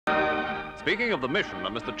Speaking of the mission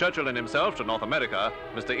of Mr. Churchill and himself to North America,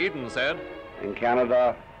 Mr. Eden said, "In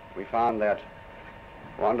Canada, we found that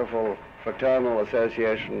wonderful fraternal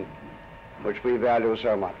association which we value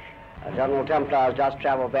so much. General Templar has just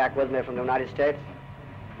traveled back with me from the United States.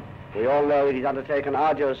 We all know that he's undertaken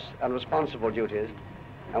arduous and responsible duties,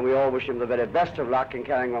 and we all wish him the very best of luck in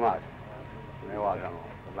carrying them out." There you are, General.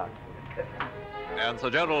 Good luck. And Sir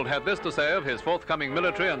Gerald had this to say of his forthcoming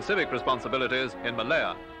military and civic responsibilities in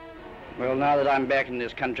Malaya. "Well, now that I'm back in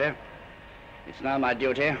this country, it's now my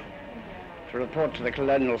duty to report to the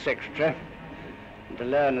Colonial Secretary and to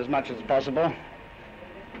learn as much as possible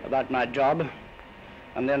about my job,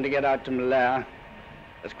 and then to get out to Malaya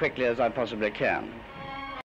as quickly as I possibly can."